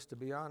To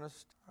be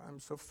honest, I'm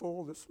so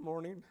full this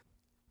morning,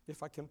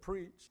 if I can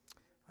preach.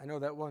 I know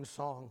that one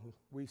song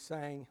we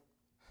sang,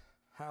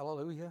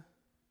 Hallelujah,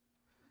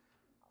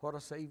 what a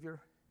Savior.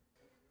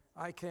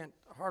 I can't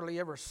hardly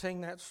ever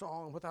sing that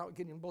song without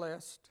getting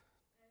blessed.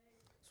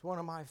 It's one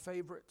of my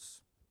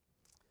favorites.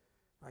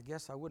 I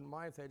guess I wouldn't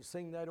mind if they'd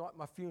sing that at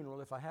my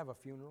funeral, if I have a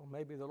funeral.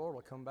 Maybe the Lord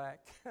will come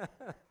back.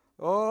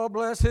 Oh,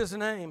 bless His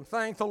name.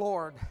 Thank the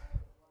Lord.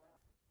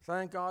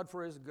 Thank God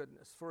for His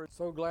goodness. I'm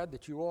so glad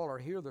that you all are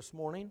here this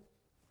morning.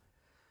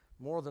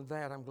 More than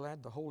that, I'm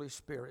glad the Holy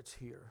Spirit's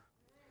here.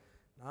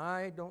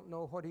 I don't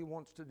know what He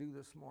wants to do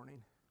this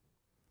morning,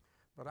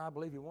 but I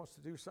believe He wants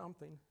to do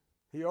something.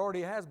 He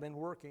already has been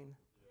working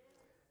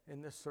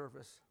in this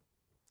service.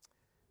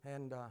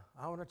 And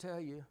I want to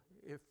tell you,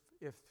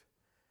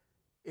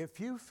 if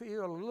you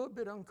feel a little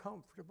bit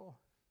uncomfortable,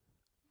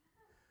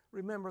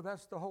 remember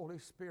that's the Holy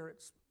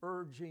Spirit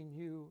urging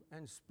you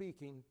and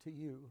speaking to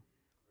you.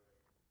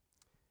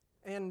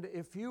 And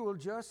if you will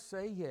just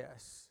say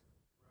yes,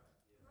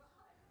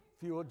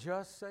 if you will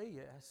just say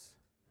yes,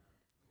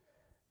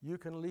 you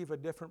can leave a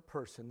different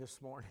person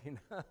this morning.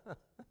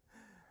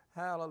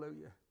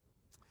 Hallelujah.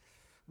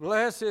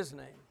 Bless His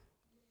name.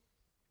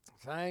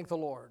 Thank the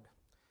Lord.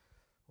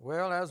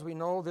 Well, as we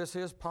know, this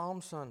is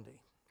Palm Sunday.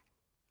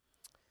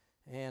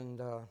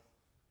 And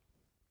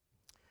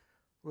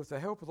with the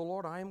help of the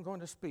Lord, I am going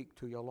to speak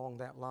to you along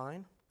that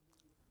line.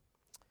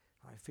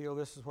 I feel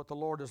this is what the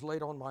Lord has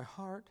laid on my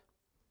heart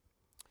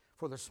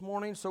for this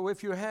morning. So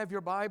if you have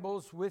your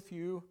Bibles with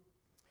you,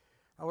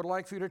 I would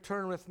like for you to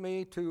turn with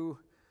me to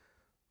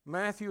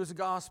Matthew's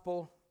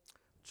Gospel,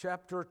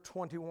 chapter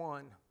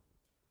 21.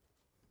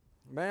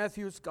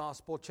 Matthew's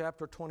Gospel,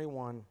 chapter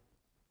 21.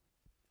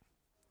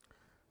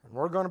 And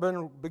we're going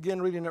to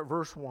begin reading at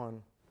verse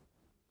 1.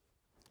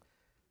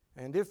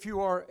 And if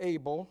you are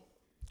able,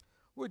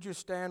 would you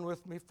stand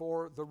with me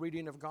for the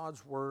reading of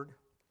God's Word?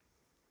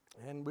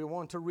 And we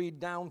want to read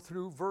down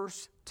through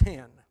verse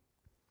 10.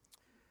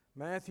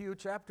 Matthew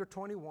chapter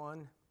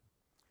 21,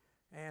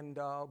 and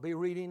I'll be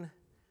reading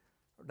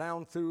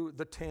down through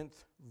the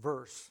 10th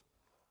verse.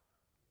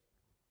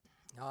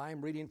 Now,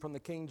 I'm reading from the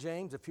King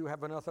James. If you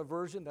have another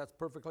version, that's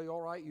perfectly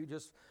all right. You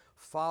just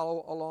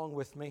follow along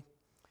with me.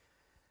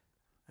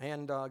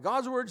 And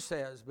God's Word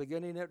says,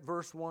 beginning at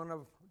verse 1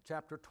 of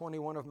chapter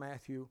 21 of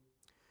Matthew,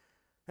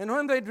 "And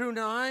when they drew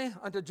nigh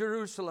unto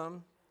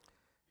Jerusalem,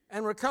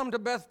 and were come to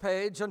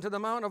Bethphage unto the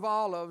Mount of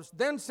Olives,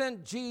 then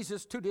sent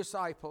Jesus 2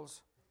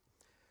 disciples,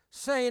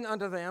 saying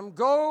unto them,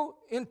 Go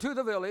into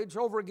the village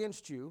over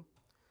against you,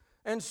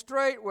 and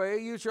straightway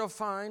you shall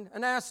find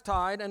an ass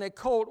tied and a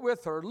colt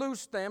with her.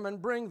 Loose them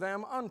and bring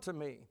them unto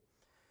me.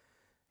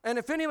 And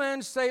if any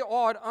man say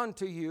aught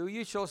unto you,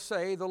 ye shall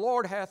say, The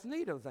Lord hath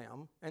need of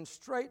them, and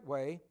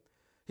straightway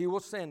He will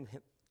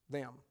send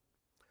them.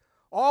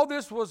 All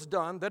this was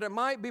done that it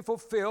might be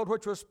fulfilled,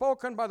 which was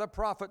spoken by the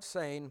prophet,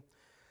 saying,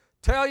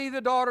 Tell ye the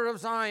daughter of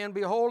Zion,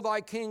 Behold,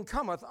 thy king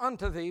cometh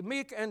unto thee,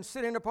 meek and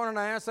sitting upon an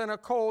ass, and a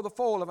colt the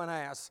foal of an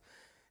ass.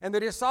 And the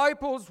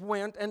disciples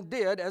went and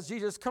did as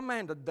Jesus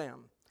commanded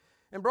them,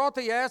 and brought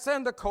the ass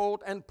and the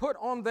colt, and put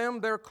on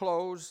them their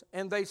clothes,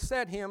 and they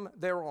set him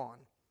thereon.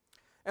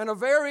 And a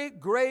very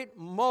great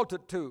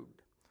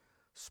multitude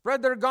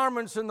spread their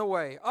garments in the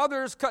way.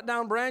 Others cut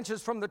down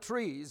branches from the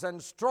trees,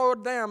 and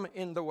strewed them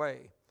in the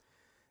way.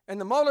 And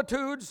the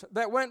multitudes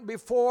that went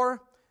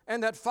before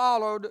and that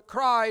followed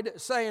cried,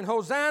 saying,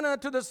 Hosanna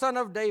to the Son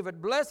of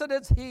David. Blessed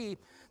is He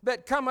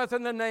that cometh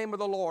in the name of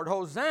the Lord.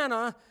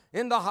 Hosanna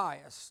in the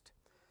highest.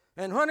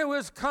 And when it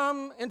was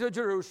come into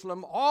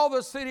Jerusalem, all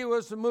the city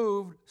was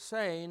moved,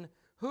 saying,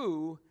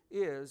 Who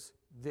is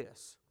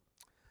this?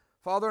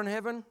 Father in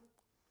heaven,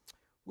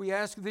 we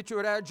ask that you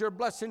would add your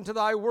blessing to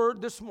thy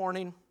word this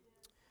morning.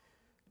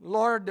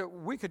 Lord,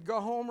 we could go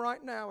home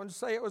right now and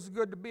say it was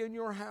good to be in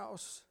your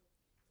house.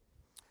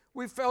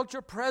 We felt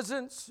your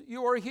presence.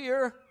 You are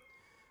here.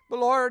 But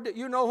Lord,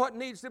 you know what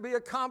needs to be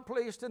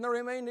accomplished in the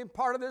remaining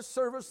part of this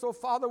service. So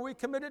Father, we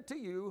commit it to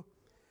you.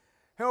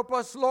 Help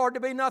us, Lord, to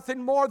be nothing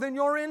more than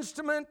your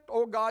instrument.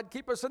 Oh God,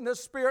 keep us in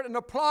this spirit and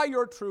apply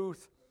your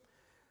truth.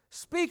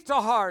 Speak to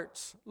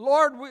hearts.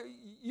 Lord,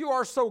 you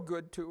are so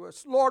good to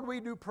us. Lord, we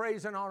do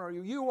praise and honor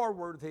you. You are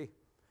worthy.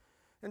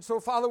 And so,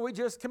 Father, we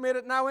just commit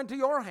it now into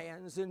your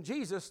hands. In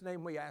Jesus'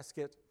 name we ask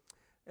it.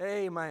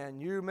 Amen.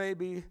 You may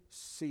be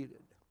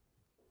seated.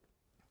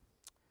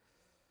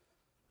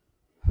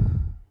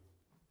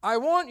 I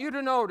want you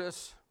to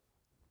notice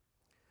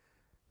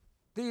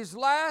these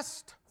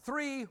last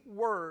 3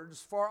 words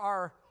for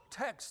our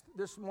text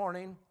this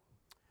morning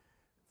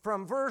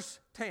from verse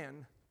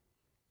 10,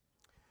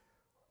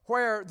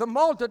 where the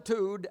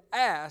multitude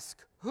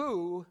ask,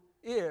 Who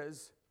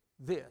is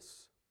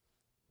this?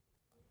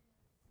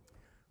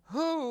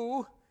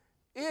 Who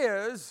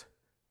is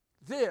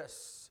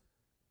this?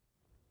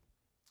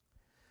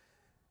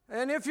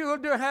 And if you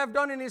have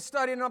done any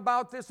studying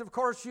about this, of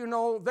course, you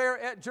know there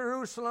at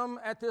Jerusalem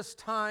at this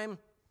time,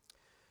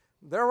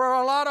 there were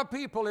a lot of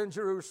people in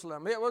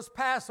Jerusalem. It was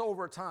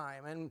Passover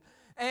time,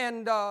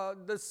 and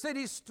the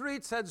city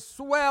streets had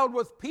swelled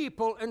with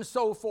people and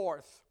so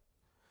forth.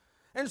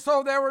 And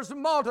so there was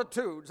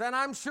multitudes, and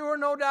I'm sure,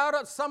 no doubt,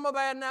 that some of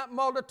that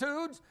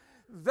multitudes,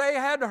 they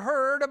had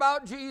heard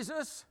about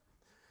Jesus.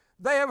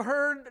 They have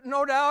heard,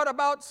 no doubt,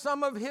 about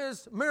some of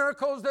his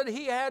miracles that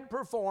he had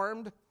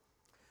performed.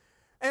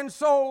 And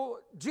so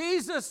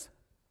Jesus,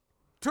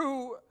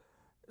 so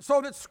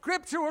that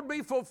Scripture would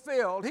be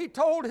fulfilled, he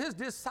told his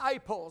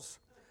disciples,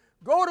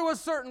 go to a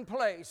certain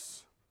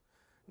place.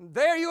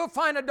 There you'll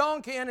find a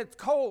donkey and its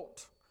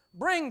colt.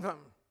 Bring them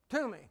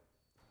to me.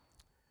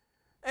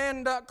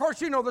 And of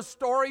course, you know the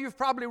story. You've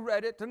probably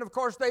read it. And of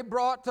course, they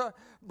brought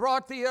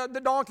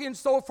the donkey and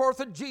so forth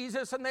to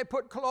Jesus, and they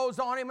put clothes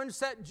on him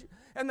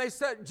and they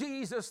set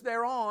Jesus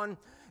thereon.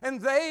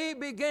 And they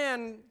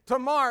began to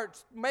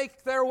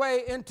make their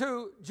way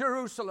into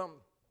Jerusalem.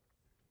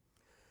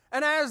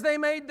 And as they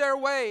made their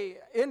way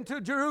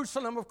into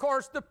Jerusalem, of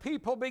course, the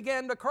people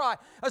began to cry,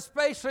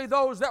 especially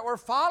those that were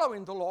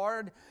following the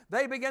Lord.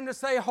 They began to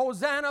say,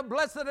 Hosanna,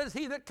 blessed is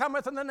he that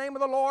cometh in the name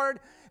of the Lord,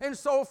 and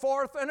so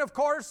forth. And of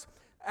course,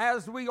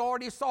 as we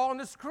already saw on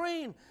the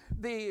screen,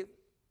 the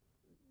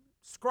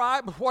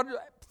scribes,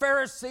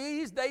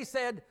 Pharisees, they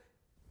said,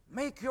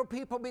 make your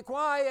people be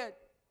quiet.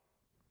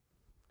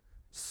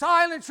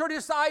 Silence your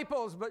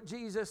disciples. But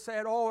Jesus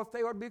said, oh, if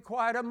they would be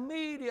quiet,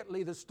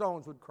 immediately the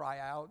stones would cry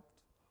out.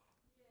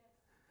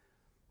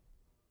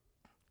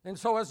 And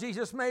so as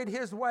Jesus made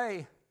his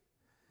way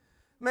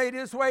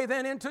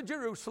then into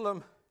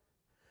Jerusalem,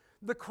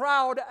 the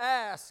crowd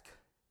asked,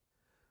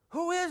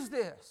 who is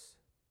this?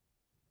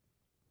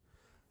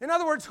 In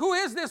other words, who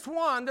is this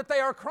one that they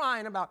are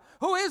crying about?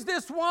 Who is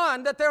this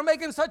one that they're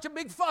making such a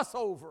big fuss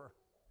over?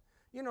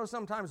 You know,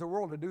 sometimes the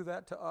world will do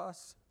that to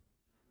us.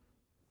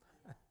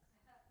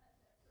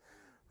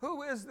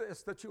 Who is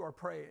this that you are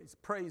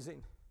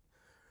praising?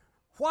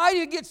 Why do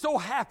you get so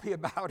happy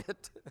about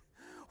it?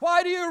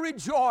 Why do you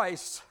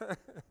rejoice?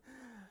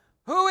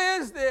 Who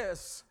is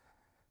this?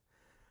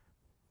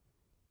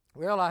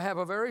 Well, I have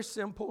a very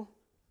simple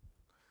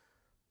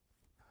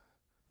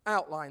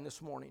outline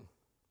this morning.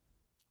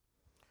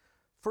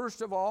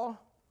 First of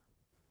all,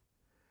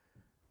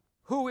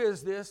 who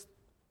is this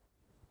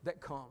that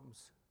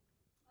comes?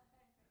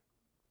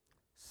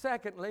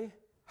 Secondly,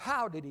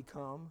 how did he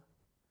come?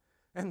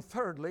 And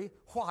thirdly,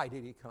 why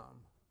did he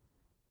come?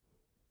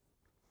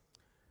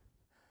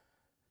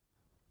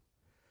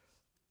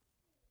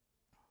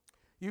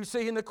 You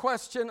see, in the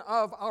question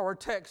of our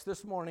text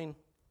this morning,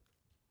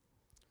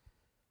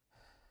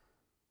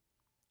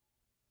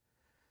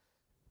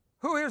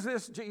 who is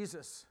this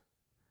Jesus?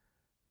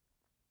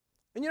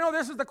 And you know,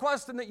 this is the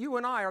question that you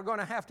and I are going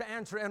to have to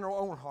answer in our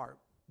own heart.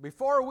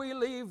 Before we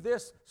leave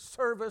this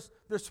service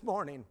this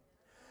morning,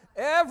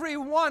 every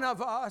one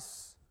of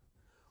us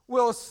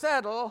will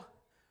settle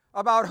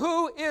about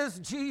who is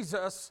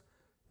Jesus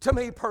to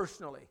me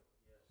personally.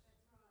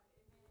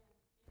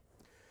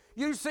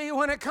 You see,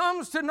 when it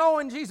comes to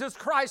knowing Jesus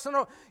Christ,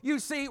 you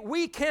see,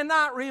 we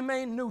cannot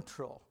remain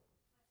neutral.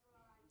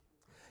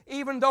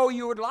 Even though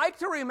you would like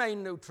to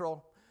remain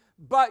neutral,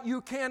 but you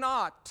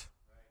cannot.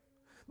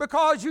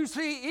 Because you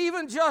see,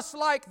 even just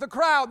like the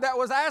crowd that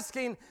was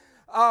asking,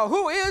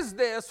 who is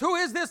this? Who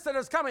is this that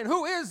is coming?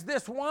 Who is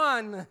this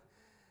one?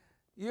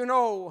 You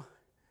know,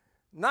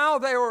 now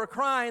they were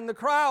crying, the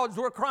crowds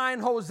were crying,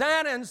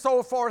 Hosanna and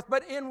so forth.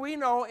 But we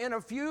know in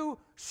a few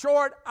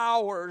short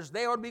hours,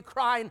 they would be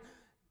crying,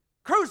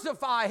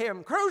 crucify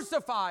him,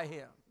 crucify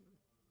him.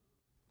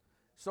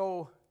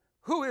 So,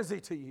 who is he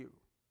to you?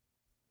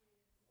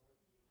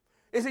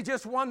 Is he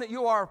just one that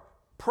you are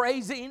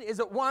praising? Is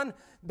it one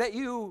that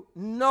you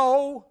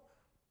know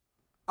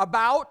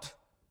about?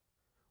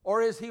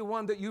 Or is he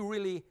one that you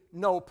really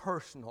know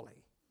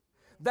personally?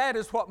 That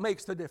is what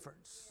makes the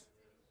difference.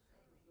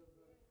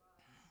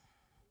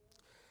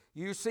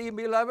 You see,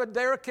 beloved,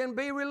 there can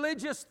be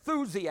religious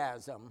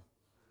enthusiasm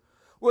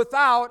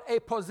without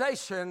a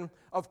possession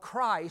of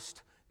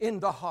Christ in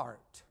the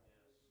heart.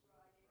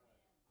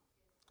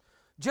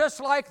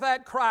 Just like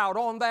that crowd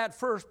on that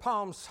first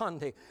Palm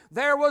Sunday,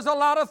 there was a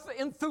lot of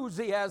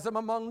enthusiasm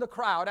among the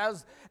crowd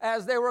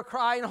as they were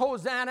crying,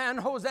 Hosanna and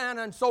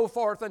Hosanna and so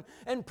forth,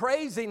 and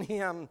praising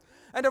him.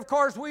 And of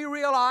course, we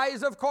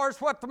realize, of course,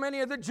 what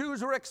many of the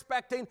Jews were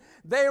expecting.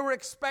 They were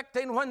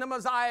expecting when the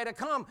Messiah to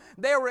come.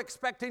 They were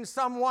expecting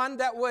someone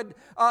that would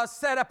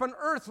set up an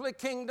earthly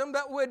kingdom,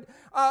 that would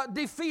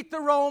defeat the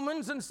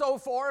Romans and so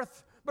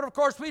forth. But of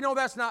course, we know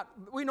that's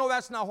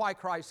not why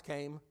Christ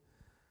came.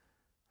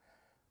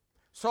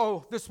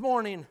 So this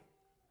morning,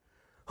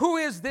 who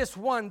is this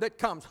one that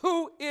comes?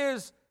 Who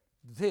is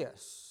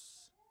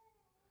this?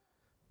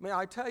 May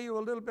I tell you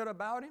a little bit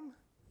about him?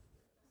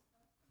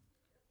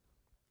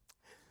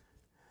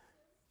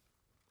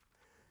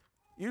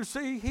 You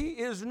see, he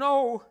is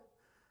no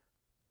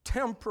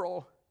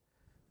temporal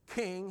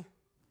king,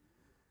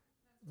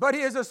 but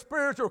he is a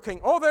spiritual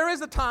king. Oh, there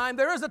is a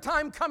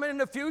time coming in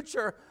the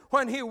future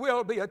when he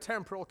will be a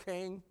temporal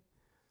king.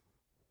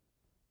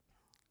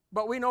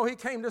 But we know he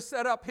came to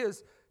set up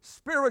his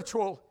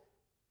spiritual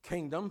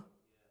kingdom.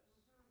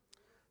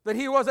 that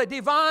He was a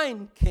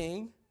divine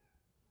king,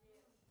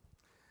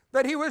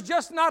 that He was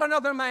just not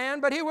another man,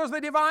 but He was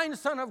the divine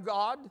Son of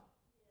God.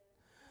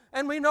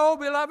 And we know,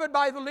 beloved,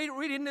 by the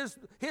reading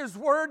His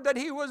Word, that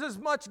He was as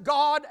much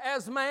God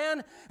as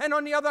man, and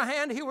on the other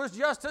hand, He was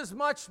just as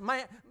much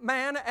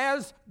man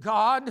as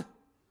God.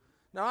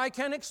 Now, I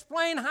can't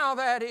explain how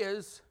that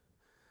is,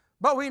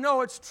 but we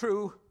know it's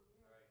true.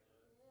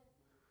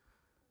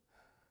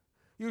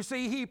 You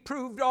see, He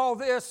proved all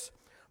this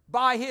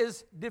by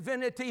His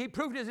divinity. He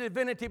proved His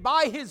divinity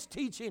by His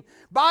teaching,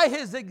 by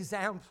His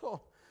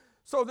example.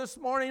 So this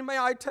morning, may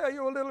I tell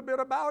you a little bit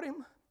about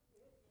Him?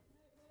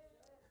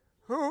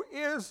 Who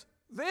is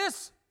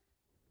this?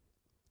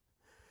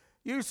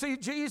 You see,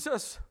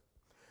 Jesus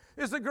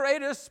is the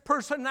greatest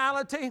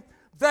personality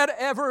that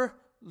ever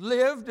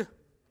lived.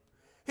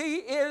 He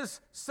is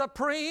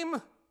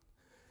supreme.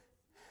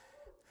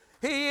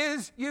 He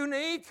is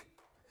unique.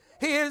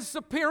 He is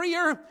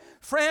superior.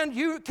 Friend,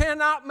 you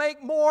cannot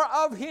make more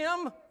of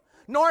Him,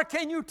 nor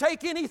can you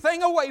take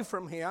anything away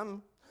from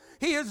Him.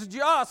 He is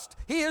just.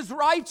 He is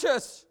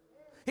righteous.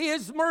 He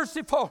is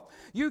merciful.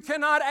 You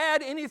cannot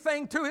add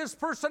anything to His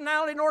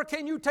personality, nor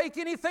can you take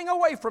anything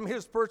away from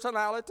His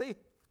personality.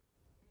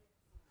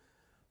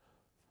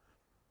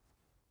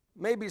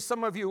 Maybe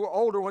some of you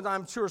older ones,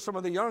 I'm sure some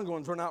of the younger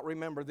ones will not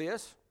remember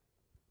this.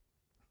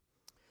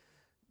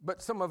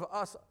 But some of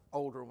us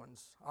older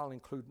ones, I'll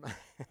include my...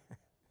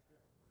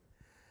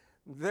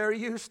 There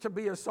used to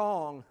be a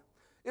song.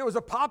 It was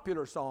a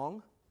popular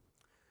song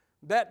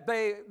that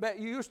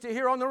you used to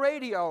hear on the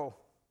radio.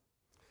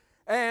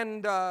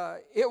 And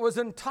it was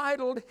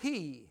entitled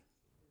He.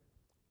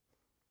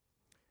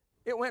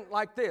 It went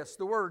like this,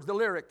 the words, the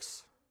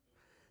lyrics.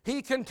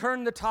 He can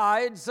turn the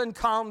tides and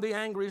calm the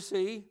angry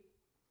sea.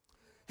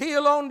 He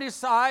alone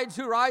decides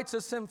who writes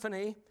a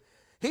symphony.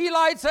 He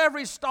lights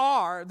every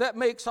star that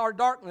makes our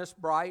darkness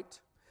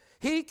bright.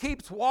 He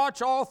keeps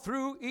watch all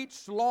through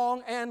each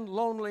long and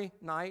lonely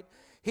night.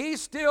 He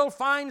still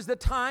finds the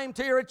time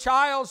to hear a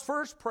child's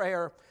first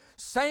prayer.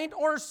 Saint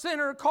or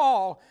sinner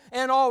call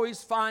and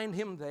always find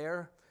Him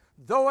there.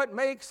 Though it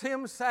makes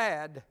Him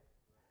sad,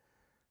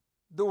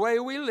 the way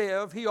we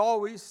live, He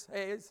always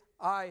says,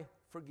 I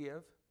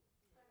forgive.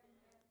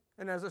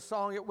 And as the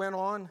song it went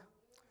on,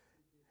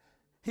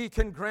 He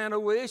can grant a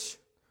wish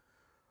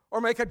or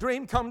make a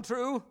dream come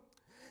true.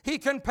 He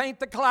can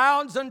paint the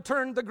clouds and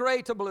turn the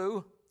gray to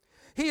blue.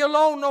 He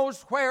alone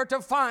knows where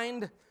to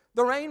find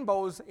the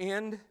rainbow's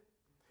end.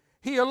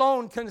 He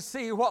alone can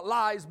see what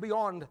lies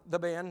beyond the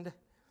bend.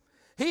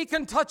 He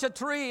can touch a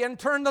tree and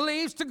turn the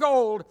leaves to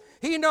gold.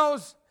 He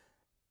knows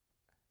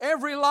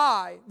every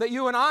lie that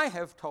you and I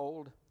have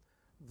told.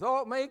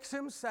 Though it makes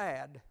Him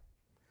sad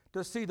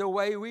to see the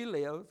way we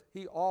live,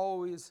 He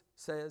always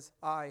says,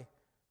 I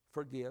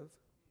forgive.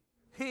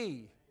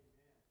 He.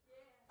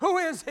 Who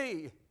is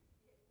He?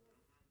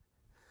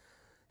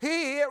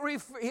 He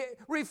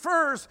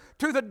refers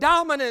to the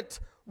dominant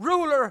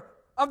ruler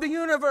of the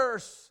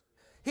universe.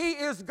 He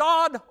is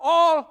God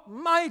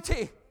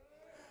Almighty.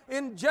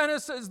 In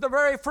Genesis, the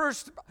very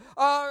first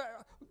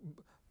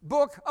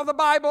book of the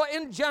Bible,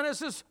 in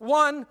Genesis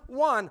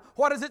 1:1,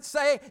 what does it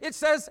say? It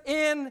says,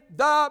 in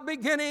the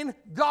beginning,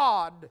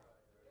 God.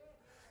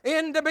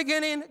 In the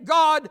beginning,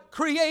 God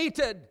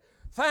created.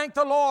 Thank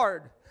the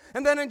Lord.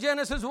 And then in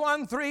Genesis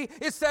 1:3,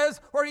 it says,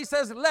 where He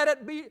says,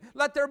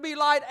 let there be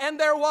light, and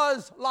there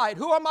was light.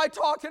 Who am I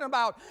talking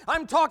about?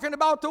 I'm talking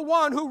about the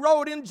one who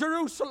rode in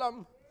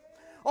Jerusalem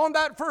on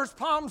that first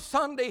Palm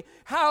Sunday.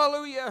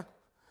 Hallelujah.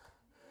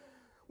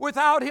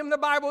 Without Him, the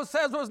Bible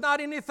says, was not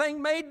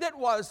anything made that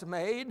was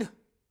made.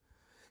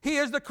 He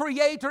is the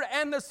creator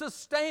and the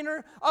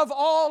sustainer of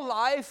all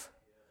life.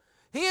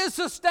 He is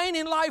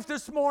sustaining life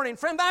this morning.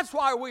 Friend, that's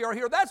why we are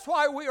here. That's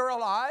why we are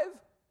alive.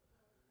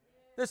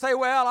 They say,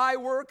 well, I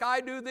work, I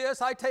do this,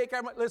 I take care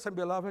of... Listen,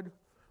 beloved,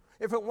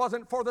 if it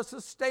wasn't for the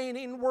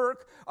sustaining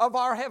work of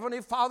our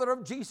Heavenly Father,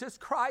 of Jesus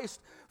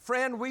Christ,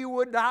 friend, we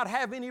would not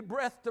have any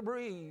breath to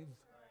breathe.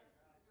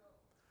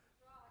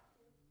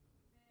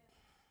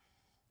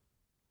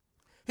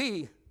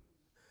 He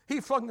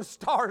flung the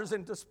stars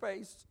into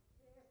space.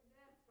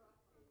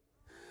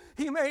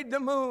 He made the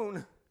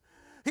moon.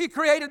 He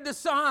created the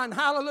sun.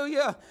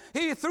 Hallelujah.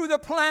 He threw the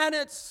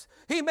planets.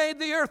 He made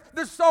the earth,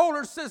 the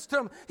solar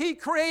system. He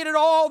created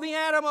all the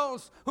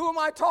animals. Who am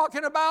I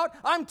talking about?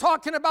 I'm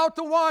talking about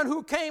the one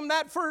who came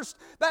that first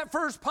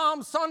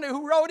Palm Sunday,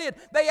 who rode it.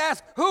 They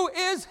asked, who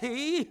is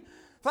He?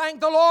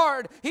 Thank the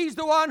Lord. He's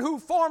the one who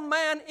formed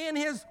man in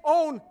His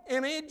own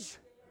image.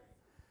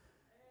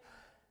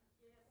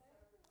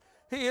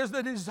 He is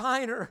the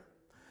designer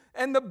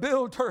and the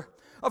builder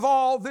of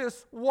all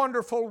this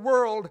wonderful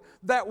world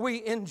that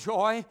we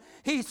enjoy.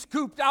 He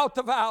scooped out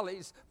the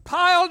valleys,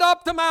 piled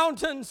up the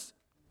mountains,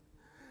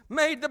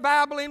 made the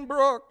babbling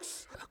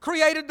brooks,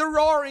 created the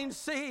roaring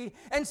sea,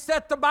 and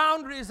set the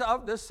boundaries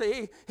of the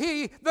sea.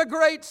 He, the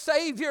great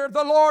Savior,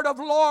 the Lord of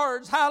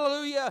Lords,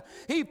 hallelujah.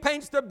 He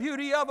paints the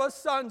beauty of a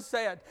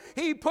sunset.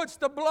 He puts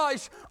the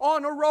blush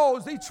on a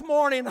rose each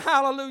morning,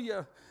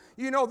 hallelujah.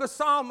 You know, the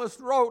psalmist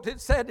wrote,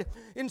 it said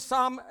in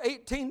Psalm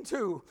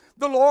 18:2,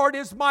 the Lord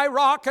is my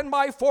rock and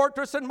my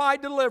fortress and my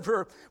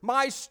deliverer,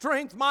 my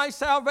strength, my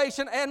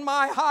salvation, and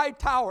my high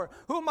tower.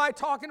 Who am I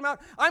talking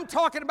about? I'm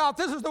talking about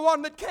this is the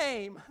one that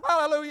came.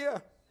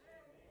 Hallelujah.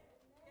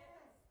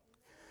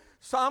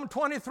 Psalm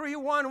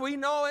 23:1, we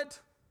know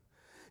it.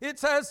 It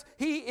says,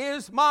 He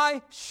is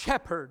my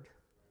shepherd.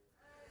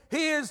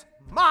 He is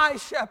my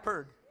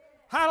shepherd.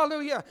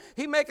 Hallelujah.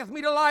 He maketh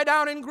me to lie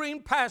down in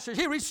green pastures.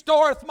 He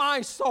restoreth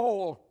my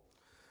soul.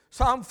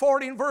 Psalm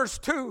 40 verse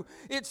 2,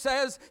 it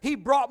says, He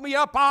brought me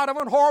up out of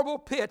an horrible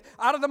pit,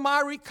 out of the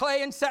miry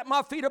clay, and set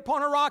my feet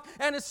upon a rock,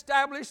 and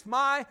established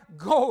my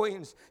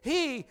goings.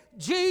 He,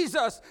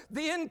 Jesus,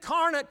 the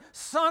incarnate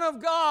Son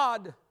of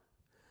God.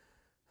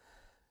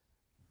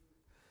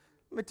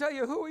 Let me tell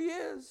you who He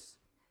is.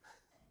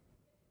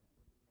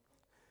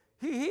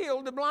 He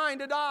healed the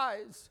blinded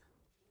eyes.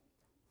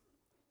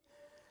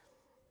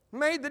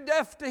 Made the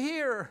deaf to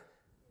hear,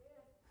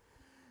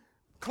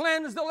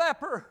 cleansed the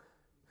leper,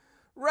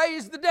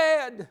 raised the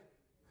dead.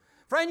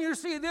 Friend, you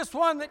see this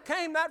one that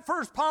came that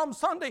first Palm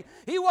Sunday,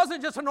 he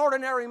wasn't just an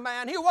ordinary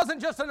man. He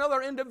wasn't just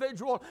another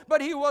individual,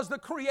 but he was the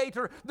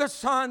Creator, the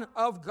Son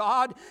of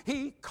God.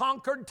 He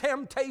conquered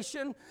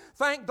temptation.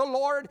 Thank the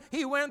Lord.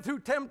 He went through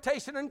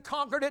temptation and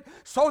conquered it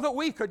so that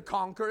we could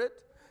conquer it.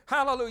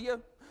 Hallelujah.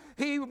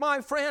 He,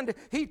 my friend,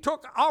 He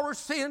took our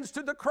sins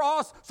to the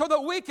cross so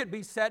that we could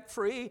be set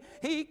free.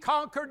 He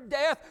conquered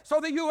death so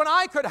that you and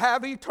I could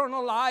have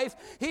eternal life.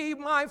 He,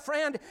 my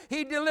friend,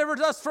 He delivered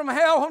us from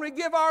hell when we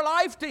give our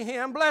life to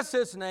Him. Bless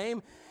His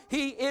name.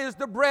 He is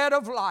the bread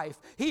of life.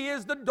 He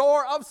is the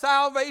door of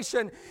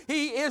salvation.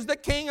 He is the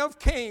King of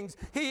kings.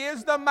 He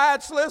is the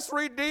matchless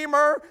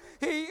Redeemer.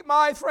 He,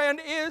 my friend,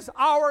 is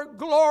our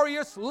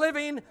glorious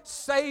living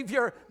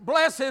Savior.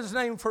 Bless His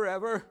name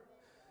forever.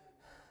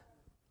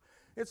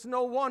 It's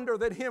no wonder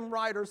that hymn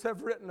writers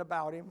have written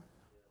about Him.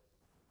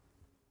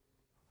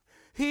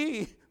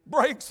 He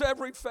breaks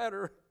every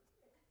fetter.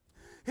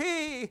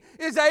 He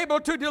is able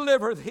to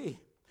deliver thee.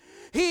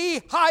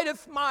 He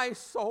hideth my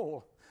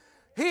soul.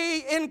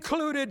 He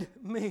included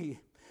me.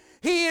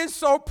 He is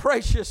so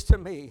precious to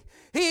me.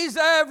 He's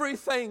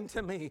everything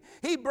to me.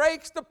 He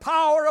breaks the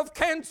power of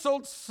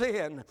canceled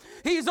sin.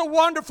 He's a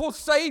wonderful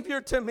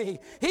Savior to me.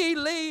 He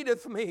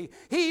leadeth me.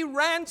 He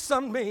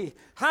ransomed me.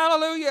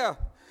 Hallelujah.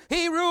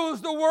 He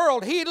rules the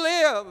world. He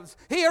lives.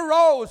 He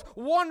arose.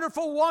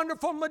 Wonderful,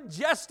 wonderful,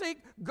 majestic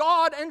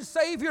God and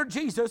Savior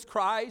Jesus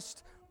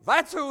Christ.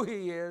 That's who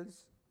He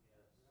is.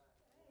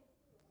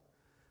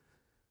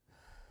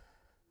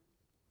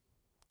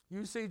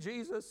 You see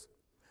Jesus?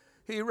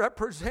 He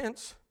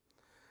represents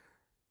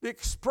the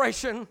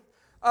expression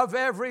of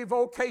every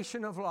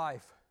vocation of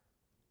life.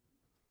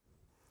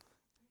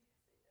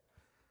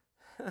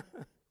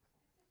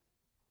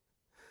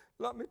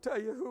 Let me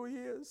tell you who He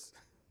is.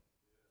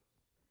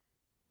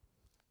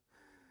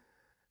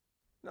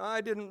 Now,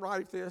 I didn't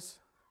write this.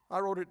 I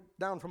wrote it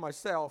down for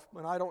myself,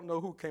 and I don't know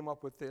who came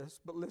up with this,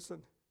 but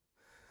listen.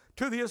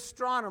 To the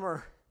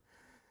astronomer,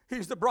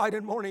 he's the bright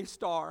and morning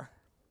star.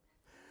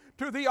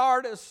 To the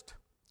artist,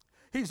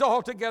 he's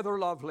altogether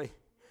lovely.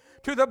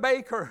 To the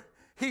baker,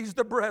 he's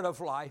the bread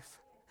of life.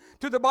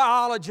 To the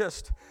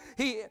biologist,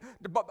 he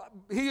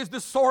is the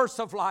source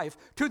of life.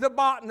 To the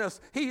botanist,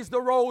 He's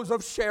the rose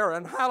of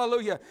Sharon.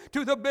 Hallelujah.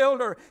 To the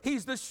builder,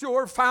 He's the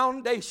sure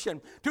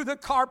foundation. To the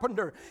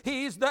carpenter,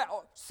 He's the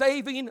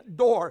saving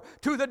door.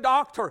 To the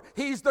doctor,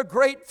 He's the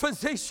great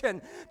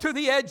physician. To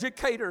the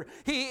educator,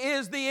 He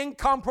is the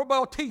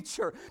incomparable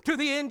teacher. To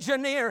the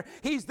engineer,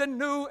 He's the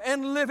new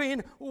and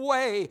living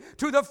way.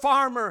 To the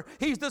farmer,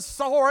 He's the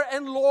sower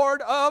and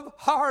Lord of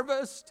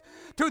harvest.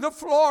 To the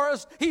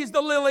florist, He's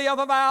the lily of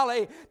the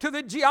valley. To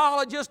the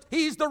geologist,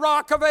 He's the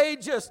rock of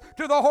ages.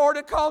 To the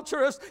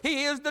horticulturist,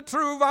 He is the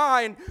true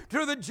vine.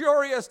 To the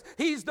jurist,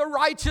 He's the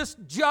righteous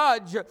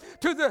judge.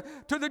 To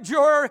the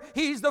juror,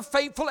 He's the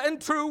faithful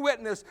and true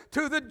witness.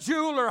 To the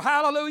jeweler,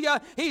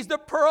 hallelujah, He's the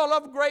pearl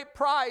of great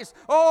price.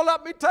 Oh,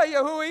 let me tell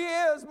you who He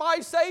is, my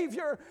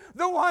Savior,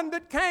 the one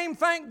that came,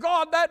 thank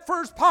God, that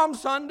first Palm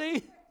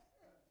Sunday.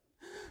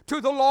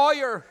 To the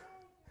lawyer,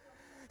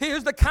 He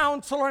is the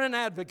counselor and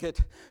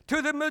advocate.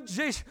 To the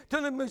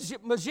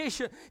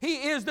magician,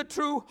 He is the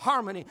true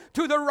harmony.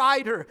 To the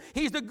writer,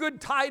 He's the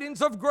good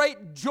tidings of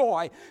great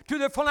joy. To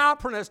the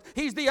philanthropist,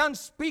 He's the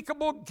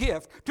unspeakable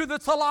gift. To the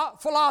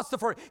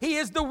philosopher, He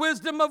is the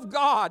wisdom of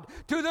God.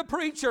 To the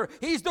preacher,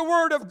 He's the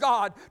word of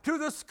God. To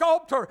the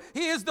sculptor,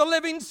 He is the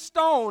living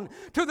stone.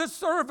 To the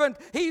servant,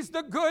 He's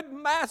the good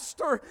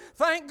master.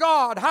 Thank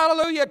God.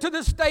 Hallelujah. To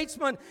the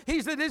statesman,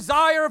 He's the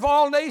desire of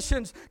all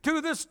nations. To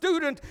the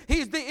student,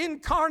 He's the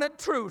incarnate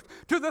truth.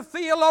 To the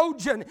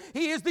theologian,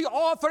 He is the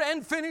author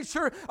and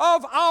finisher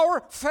of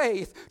our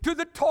faith. To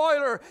the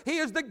toiler, He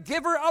is the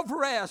giver of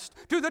rest.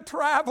 To the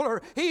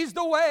traveler, He's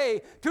the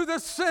way. To the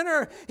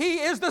sinner, He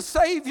is the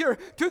Savior.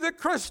 To the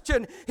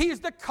Christian, He's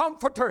the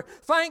comforter.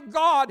 Thank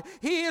God,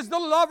 He is the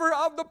lover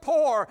of the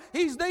poor.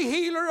 He's the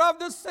healer of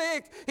the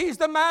sick. He's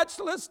the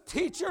matchless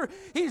teacher.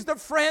 He's the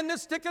friend that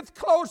sticketh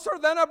closer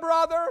than a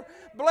brother.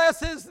 Bless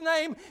His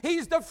name.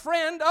 He's the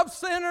friend of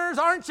sinners.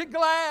 Aren't you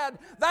glad?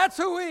 That's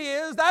who He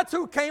is. That's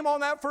who came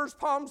on that first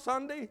Palm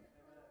Sunday.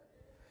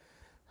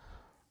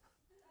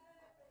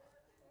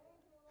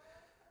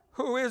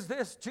 Who is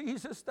this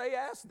Jesus, they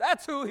asked?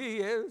 That's who He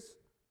is.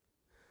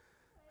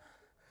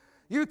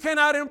 You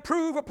cannot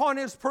improve upon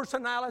His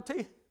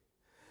personality.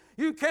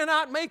 You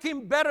cannot make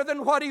Him better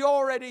than what He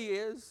already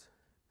is.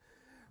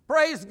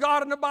 Praise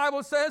God, and the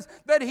Bible says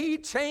that He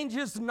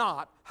changes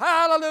not.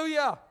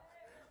 Hallelujah.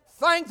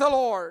 Thank the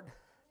Lord.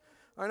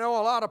 I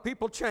know a lot of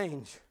people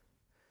change.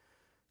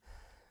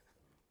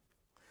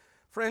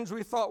 Friends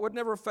we thought would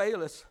never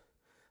fail us,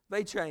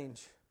 they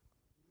change.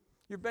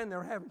 You've been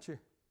there, haven't you?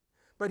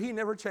 But He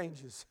never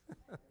changes.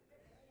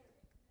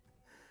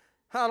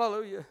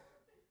 Hallelujah.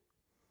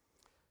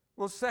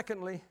 Well,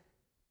 secondly,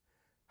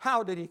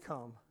 how did He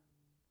come?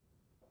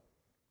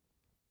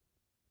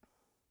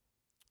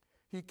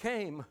 He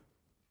came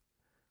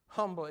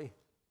humbly.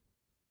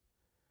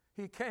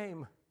 He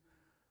came,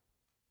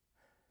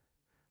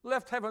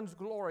 left heaven's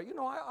glory. You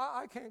know,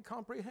 I can't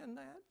comprehend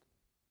that.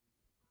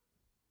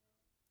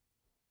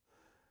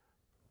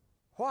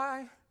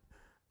 Why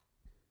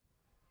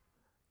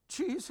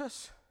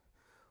Jesus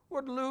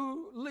would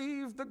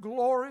leave the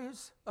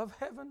glories of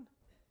heaven,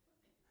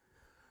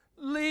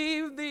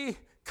 leave the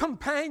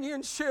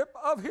companionship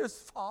of His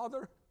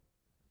Father,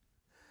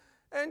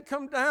 and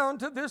come down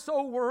to this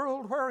old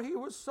world where He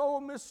was so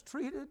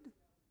mistreated.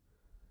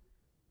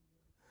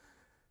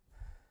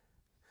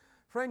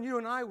 Friend, you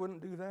and I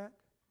wouldn't do that.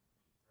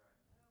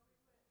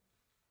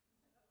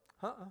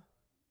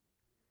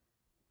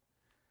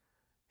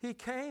 He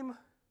came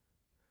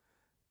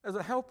as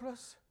a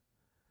helpless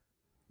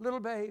little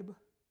babe.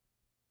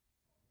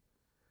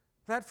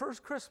 That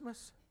first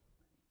Christmas.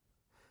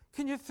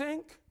 Can you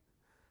think?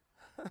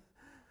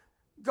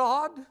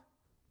 God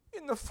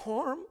in the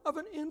form of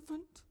an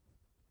infant.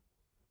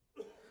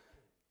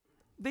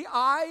 The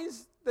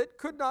eyes that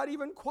could not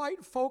even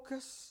quite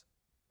focus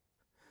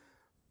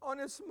on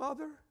His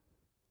mother,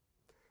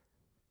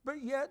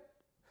 but yet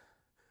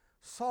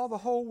saw the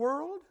whole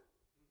world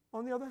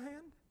on the other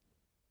hand.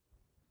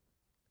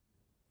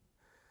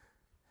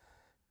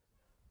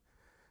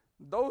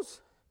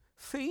 Those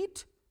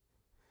feet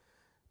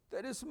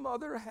that His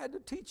mother had to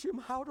teach Him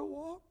how to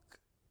walk.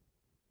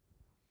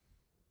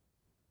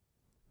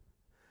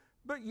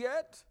 But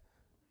yet,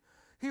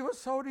 He was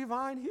so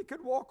divine He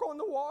could walk on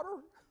the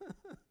water.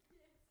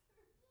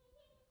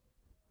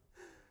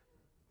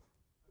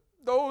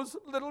 Those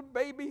little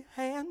baby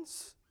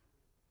hands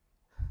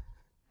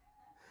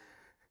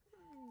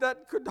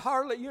that could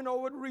hardly,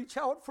 would reach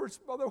out for His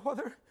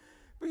mother,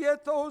 but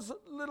yet those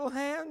little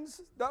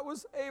hands that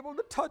was able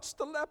to touch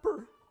the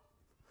leper,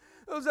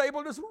 that was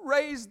able to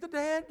raise the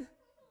dead.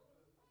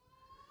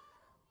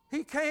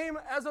 He came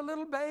as a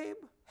little babe,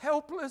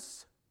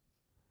 helpless.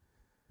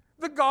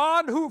 The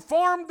God who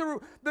formed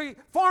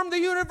the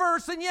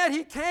universe, and yet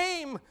He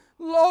came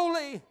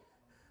lowly.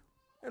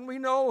 And we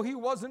know He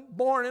wasn't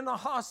born in a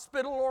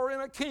hospital or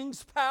in a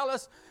king's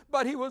palace,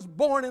 but He was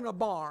born in a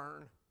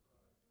barn.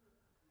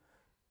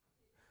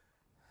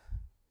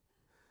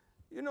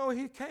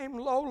 He came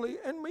lowly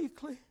and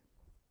meekly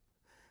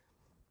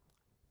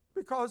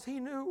because He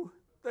knew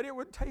that it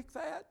would take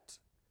that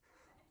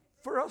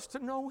for us to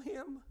know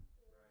Him.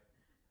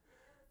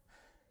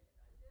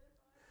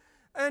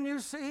 And you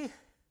see,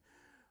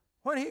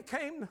 when He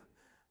came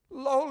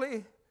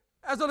lowly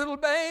as a little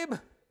babe,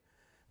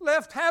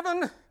 left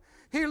heaven,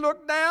 He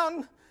looked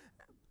down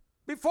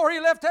before He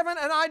left heaven,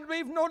 and I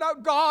believe no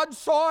doubt God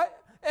saw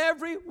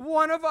every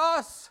one of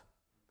us.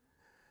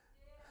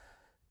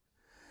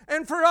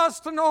 And for us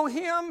to know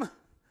Him,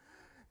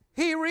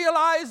 He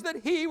realized that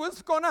He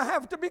was going to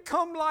have to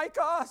become like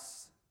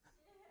us.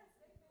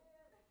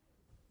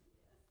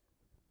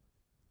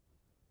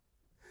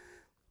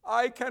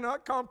 I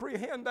cannot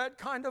comprehend that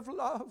kind of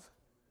love.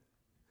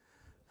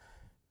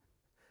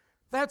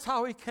 That's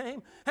how He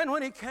came. And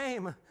when He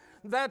came,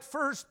 that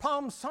first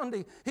Palm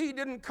Sunday, He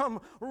didn't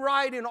come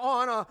riding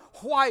on a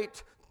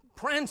white,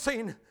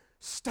 prancing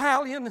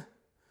stallion,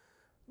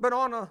 but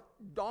on a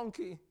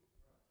donkey.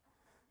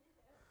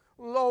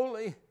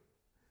 Lowly.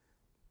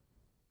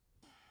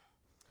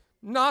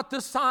 Not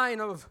the sign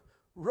of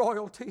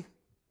royalty,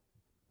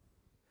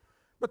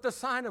 but the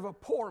sign of a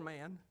poor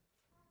man.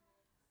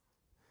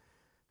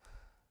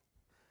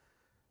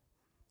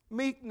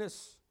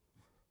 Meekness.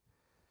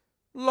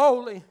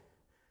 Lowly.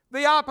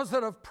 The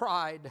opposite of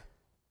pride.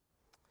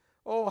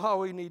 Oh, how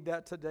we need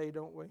that today,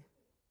 don't we?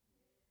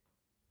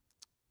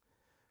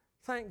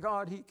 Thank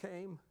God He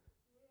came.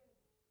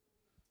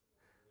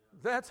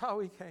 That's how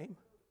He came.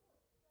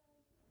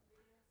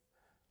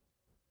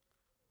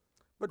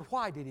 But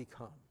why did He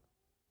come?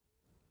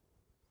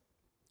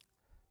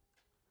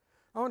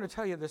 I want to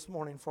tell you this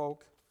morning,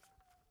 folk,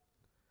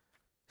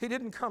 He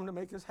didn't come to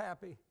make us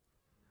happy.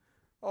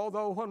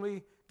 Although when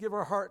we give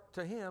our heart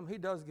to Him, He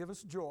does give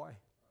us joy.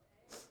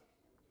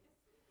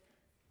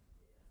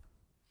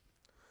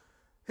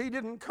 He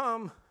didn't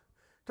come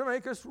to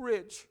make us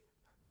rich.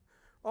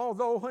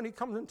 Although when He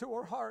comes into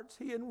our hearts,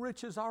 He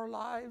enriches our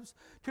lives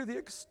to the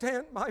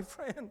extent, my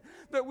friend,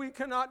 that we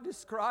cannot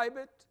describe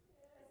it.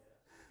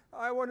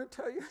 I want to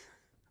tell you,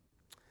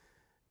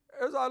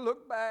 as I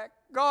look back,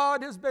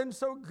 God has been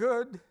so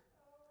good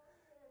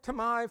to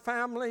my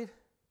family.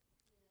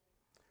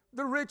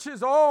 The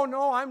riches, oh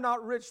no, I'm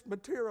not rich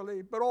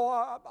materially, but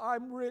oh,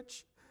 I'm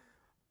rich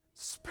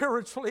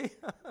spiritually.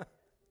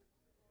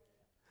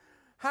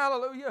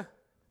 Hallelujah.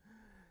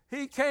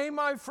 He came,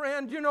 my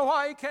friend. You know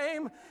why He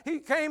came? He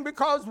came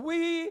because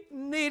we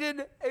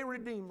needed a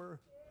Redeemer.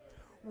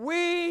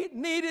 We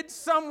needed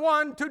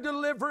someone to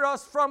deliver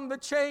us from the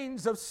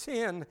chains of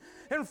sin.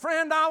 And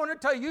friend, I want to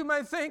tell you, you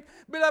may think,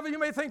 beloved, you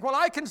may think, well,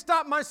 I can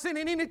stop my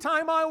sinning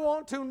anytime I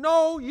want to.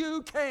 No,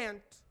 you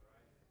can't.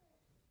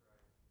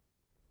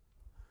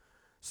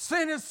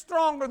 Sin is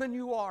stronger than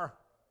you are.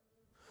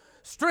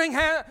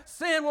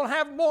 Sin will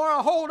have more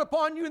a hold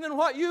upon you than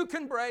what you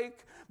can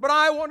break. But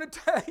I want to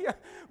tell you,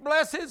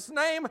 bless His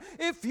name,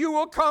 if you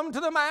will come to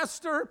the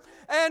Master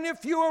and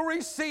if you will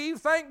receive,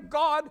 thank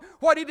God,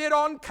 what He did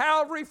on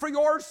Calvary for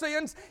your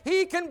sins,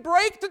 He can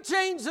break the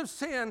chains of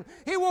sin.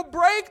 He will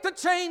break the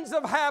chains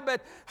of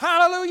habit.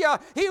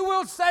 Hallelujah. He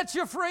will set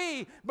you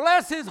free.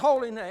 Bless His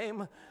holy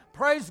name.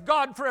 Praise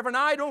God forever. And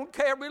I don't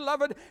care,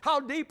 beloved,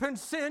 how deep in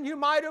sin you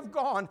might have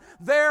gone.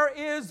 There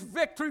is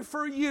victory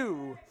for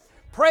you.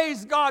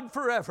 Praise God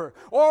forever.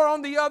 Or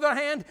on the other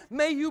hand,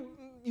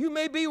 you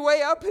may be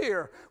way up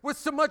here with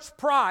so much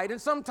pride,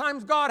 and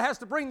sometimes God has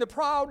to bring the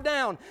proud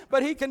down,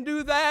 but He can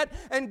do that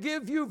and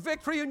give you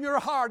victory in your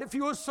heart if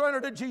you will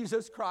surrender to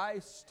Jesus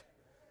Christ.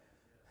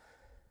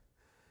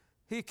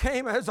 He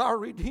came as our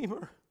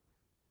Redeemer.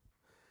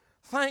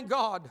 Thank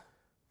God.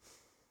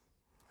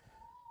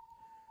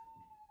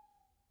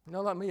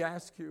 Now let me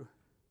ask you,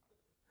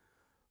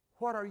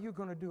 what are you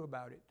going to do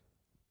about it?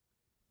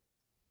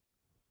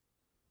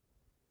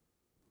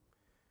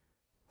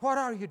 What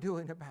are you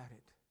doing about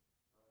it?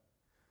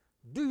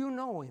 Do you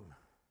know Him?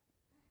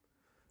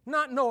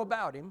 Not know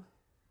about Him,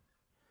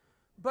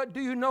 but do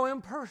you know Him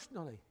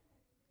personally?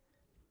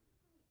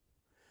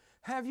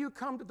 Have you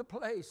come to the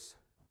place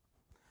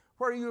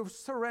where you have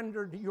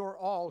surrendered your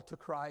all to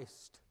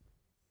Christ?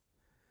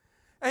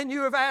 And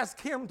you have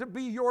asked Him to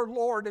be your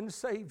Lord and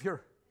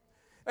Savior?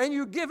 And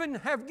you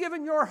have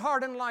given your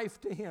heart and life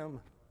to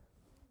Him?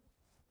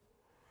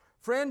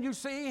 Friend, you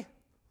see,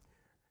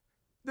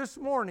 this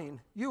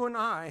morning, you and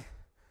I,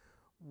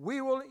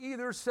 we will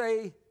either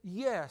say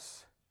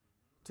yes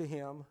to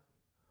Him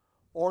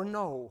or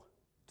no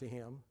to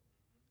Him.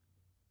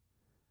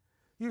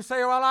 You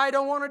say, well, I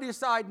don't want to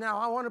decide now.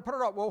 I want to put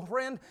it up. Well,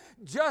 friend,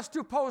 just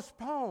to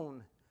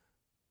postpone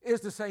is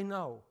to say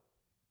no.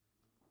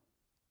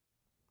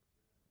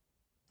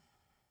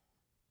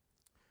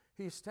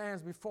 He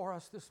stands before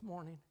us this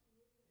morning.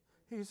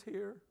 He's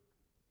here.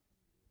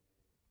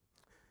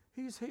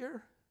 He's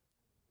here.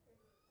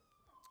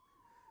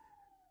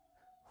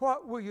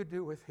 What will you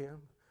do with Him?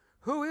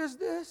 Who is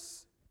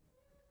this?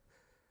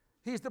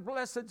 He's the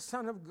blessed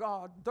Son of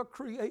God, the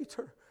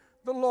Creator,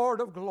 the Lord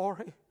of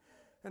glory.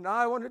 And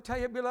I want to tell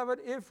you, beloved,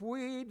 if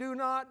we do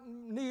not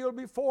kneel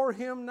before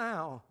Him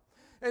now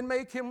and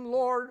make Him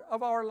Lord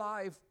of our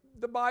life,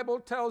 the Bible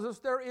tells us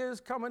there is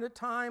coming a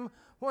time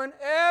when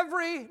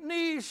every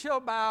knee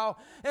shall bow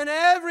and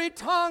every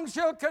tongue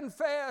shall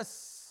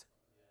confess.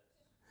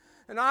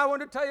 And I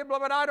want to tell you,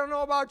 beloved, I don't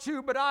know about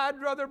you, but I'd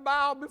rather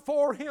bow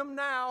before Him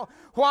now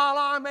while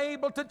I'm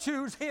able to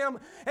choose Him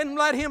and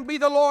let Him be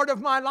the Lord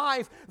of my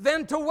life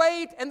than to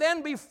wait and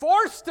then be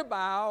forced to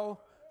bow.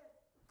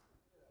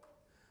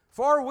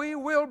 For we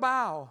will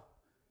bow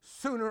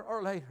sooner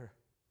or later.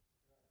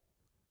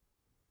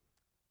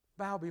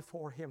 Bow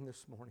before Him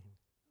this morning.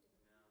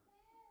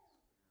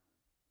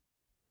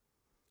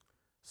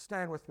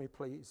 Stand with me,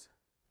 please.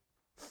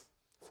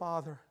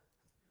 Father,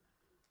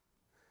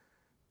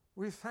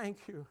 we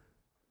thank You.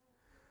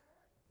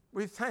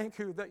 We thank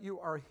You that You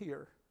are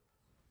here.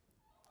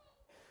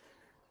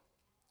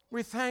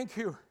 We thank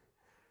You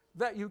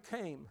that You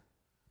came.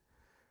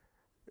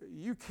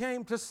 You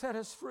came to set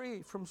us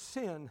free from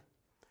sin,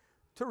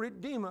 to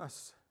redeem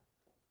us,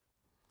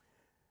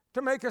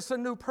 to make us a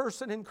new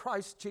person in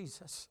Christ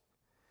Jesus.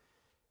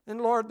 And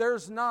Lord,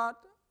 there's not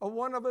a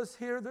one of us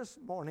here this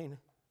morning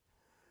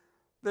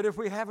that if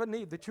we have a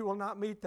need that You will not meet that.